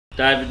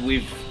David,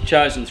 we've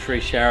chosen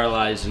 3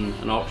 Charolais and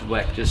an Ultra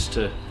Black just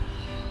to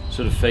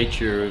sort of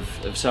feature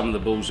of some of the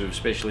bulls of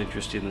special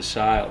interest in the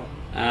sale.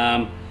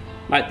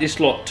 Mate,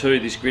 this lot 2,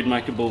 this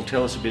Gridmaker bull,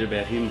 tell us a bit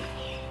about him.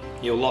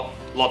 Your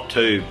lot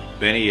 2,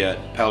 Benny,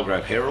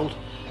 Palgrove Herald.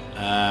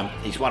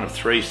 He's one of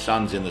 3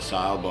 sons in the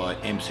sale by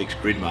M6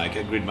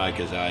 Gridmaker.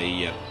 Gridmaker's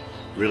a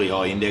really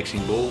high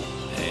indexing bull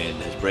and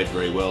has bred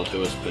very well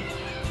to us, but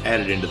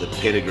added into the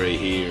pedigree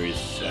here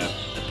is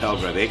the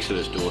Palgrove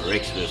Exodus daughter.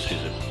 Exodus is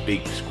a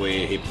big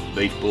square hip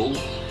beef bull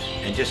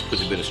and just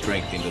puts a bit of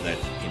strength into that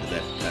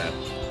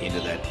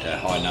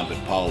high numbered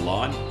pole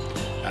line.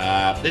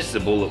 This is a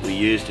bull that we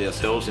used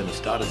ourselves in the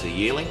stud as a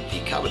yearling.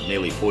 He covered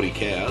nearly 40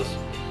 cows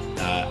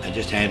and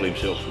just handled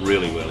himself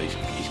really well. He's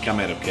come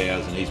out of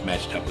cows and he's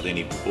matched up with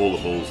all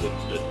the bulls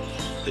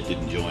that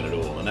didn't join at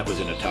all, and that was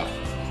in a tough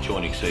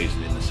joining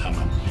season in the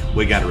summer.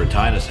 We're going to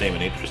retain a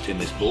semen interest in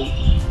this bull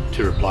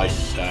to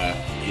replace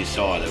his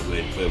sire that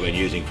we've been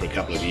using for a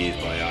couple of years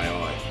by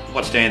AI.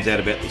 What stands out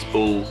about this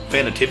bull,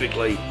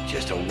 phenotypically,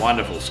 just a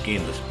wonderful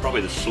skin. It's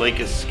probably the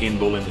sleekest skin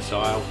bull in the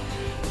sale.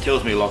 It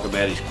tells me a lot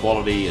about his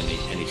quality and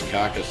his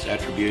carcass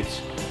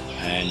attributes,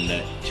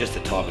 and just the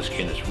type of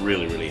skin that's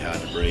really, really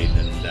hard to breed,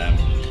 and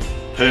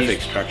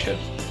perfect structure.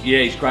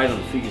 Yeah, he's great on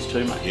the figures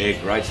too, mate.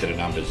 Yeah, great set of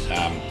numbers.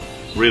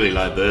 Really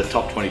low birth,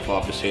 top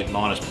 25%,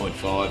 minus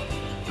 0.5.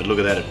 But look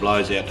at that, it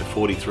blows out to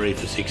 43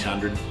 for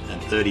 600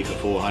 and 30 for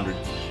 400.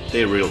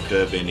 They're real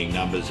curve bending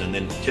numbers, and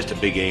then just a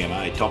big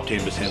EMA, top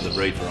 10% of the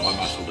breed for eye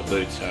muscle to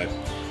boot. So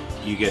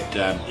you get,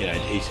 you know,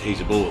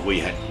 he's a bull that we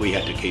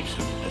had to keep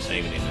a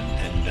semen in,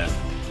 and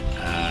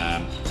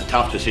a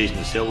tough decision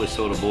to sell this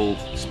sort of bull.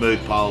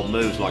 Smooth pole,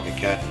 moves like a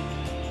cat,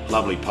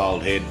 lovely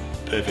poled head,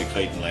 perfect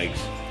feet and legs.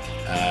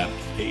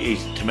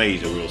 To me,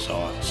 he's a real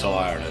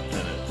sire and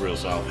a real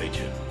sale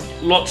feature.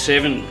 Lot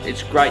 7,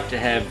 it's great to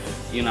have,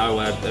 you know,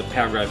 a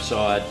Palgrove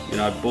side, you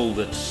know, bull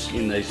that's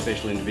in these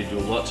special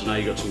individual lots. I know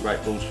you've got some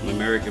great bulls from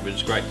America, but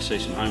it's great to see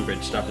some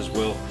homebred stuff as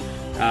well.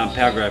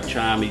 Palgrove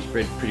Charm, he's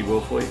bred pretty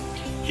well for you.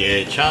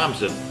 Yeah,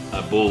 Charm's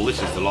a bull.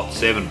 This is the Lot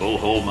 7 bull,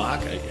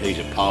 Hallmark. He's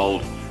a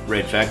polled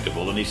red factor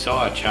bull, and his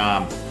sire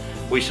Charm,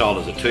 we sold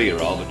as a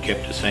 2-year-old, but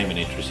kept a semen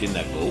interest in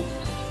that bull.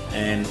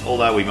 And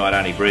although we might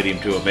only breed him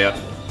to about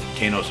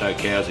 10 or so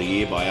cows a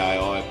year by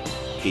AI,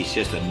 he's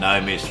just a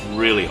no-miss,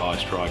 really high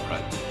strike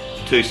rate.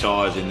 2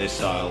 sires in this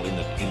sale in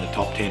the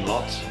top 10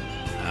 lots,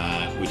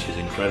 which is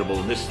incredible.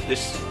 And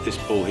this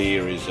bull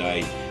here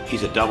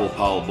he's a double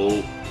pole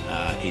bull.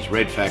 He's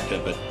red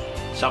factor, but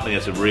something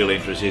that's of real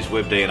interest is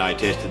we've DNA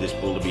tested this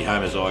bull to be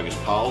homozygous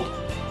polled,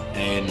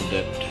 and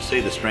to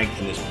see the strength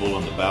in this bull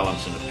and the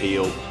balance and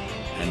appeal,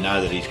 and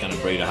know that he's going to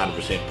breed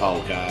 100%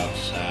 pole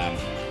calves,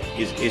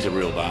 is a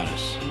real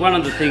bonus. One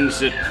of the things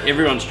that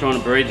everyone's trying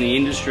to breed in the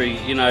industry,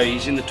 you know,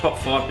 he's in the top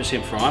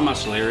 5% for eye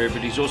muscle area,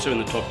 but he's also in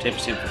the top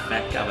 10% for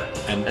fat cover,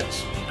 and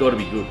that's got to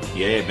be good.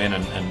 Yeah, Ben,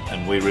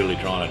 and we really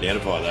try and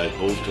identify those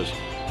bulls,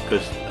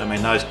 because I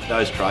mean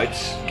those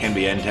traits can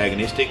be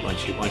antagonistic.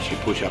 Once you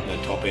push up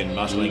that top end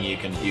muscling, you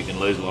can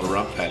lose a lot of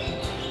rump fat.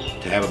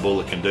 And to have a bull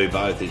that can do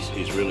both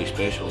is really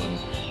special,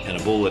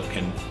 and a bull that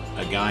can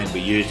again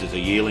be used as a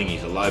yearling.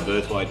 He's a low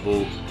birth weight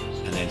bull,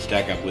 and then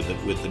stack up with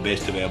the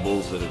best of our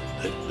bulls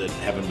that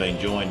haven't been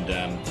joined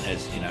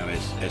as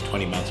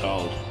 20 months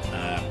old.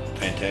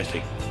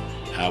 Fantastic.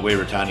 We're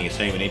retaining a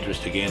semen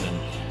interest again,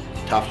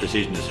 and tough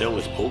decision to sell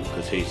this bull,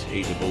 because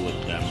he's a bull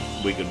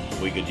that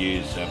we could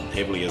use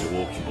heavily as a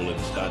walking bull in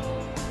the stud.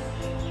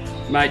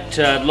 Mate,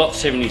 Lot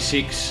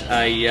 76,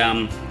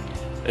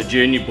 a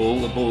junior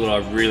bull, a bull that I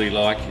really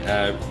like,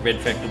 red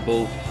factor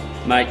bull.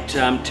 Mate,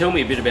 tell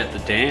me a bit about the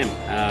dam,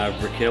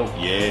 Raquel.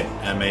 Yeah,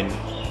 I mean,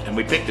 and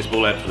we picked this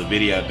bull out for the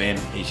video, Ben.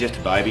 He's just a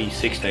baby,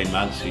 16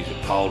 months. He's a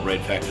polled red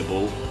factor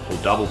bull, or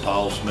double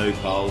pole, smooth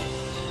pole.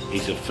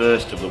 He's the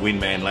first of the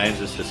Windman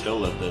Lancers to sell,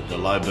 the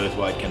low birth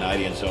weight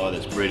Canadian sire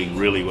that's breeding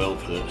really well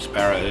for the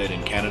sparrow herd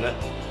in Canada.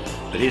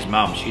 But his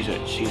mum, she's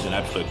an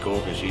absolute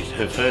corker.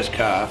 Her first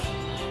calf,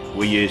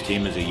 we used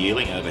him as a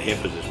yearling over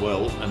heifers as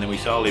well, and then we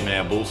sold him in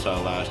our bull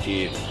sale last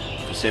year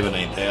for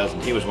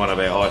 17,000. He was one of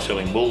our high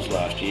selling bulls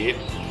last year,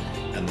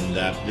 and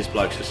this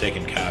bloke's the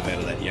second calf out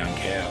of that young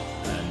cow.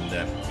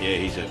 Yeah,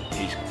 he's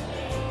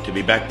to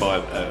be backed by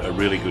a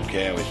really good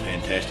cow is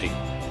fantastic.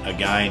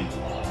 Again,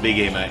 big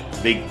EMA,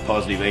 big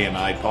positive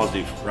EMA,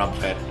 positive rump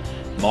fat,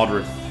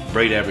 moderate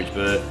breed average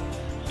birth,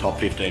 top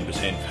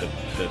 15% for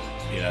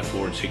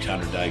 400 and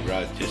 600 day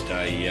growth.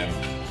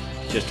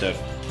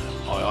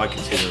 I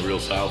consider a real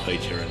sale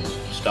feature, and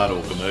stud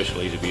or commercial,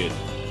 he's a beaut.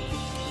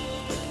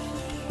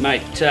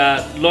 Mate,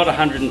 lot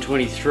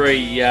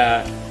 123.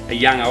 A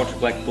young Ultra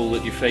Black bull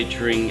that you're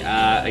featuring,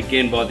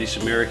 again by this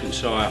American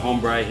sire,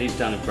 Hombre. He's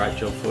done a great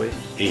job for you.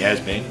 He has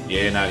been,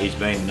 yeah, no, he's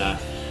been,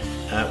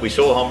 we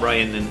saw Hombre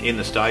in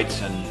the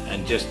States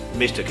and just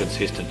Mr.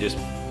 Consistent, just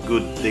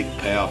good, thick,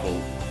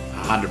 powerful,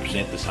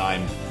 100% the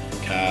same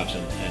calves,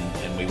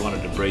 and we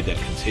wanted to breed that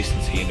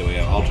consistency into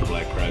our Ultra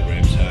Black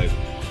program.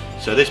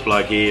 So this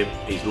bloke here,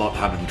 he's lot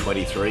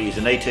 123, he's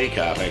an ET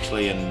calf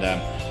actually, and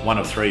one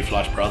of 3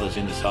 flush brothers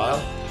in the sale,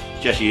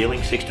 just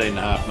yearling, 16 and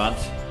a half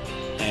months.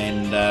 And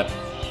and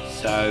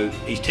so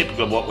he's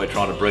typical of what we're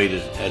trying to breed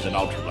as an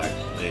ultra black.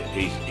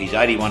 He's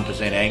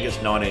 81% Angus,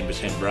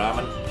 19%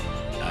 Brahman.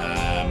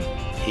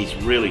 He's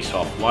really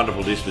soft,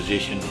 wonderful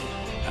disposition,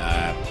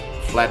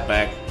 flat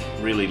back,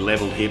 really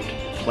level hipped,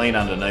 clean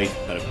underneath,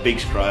 but a big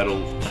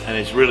scrotal, and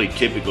it's really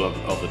typical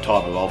of the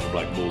type of ultra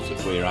black bulls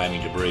that we're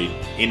aiming to breed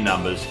in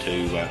numbers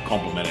to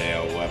complement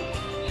our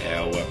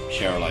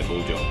Charolais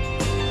bull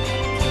job.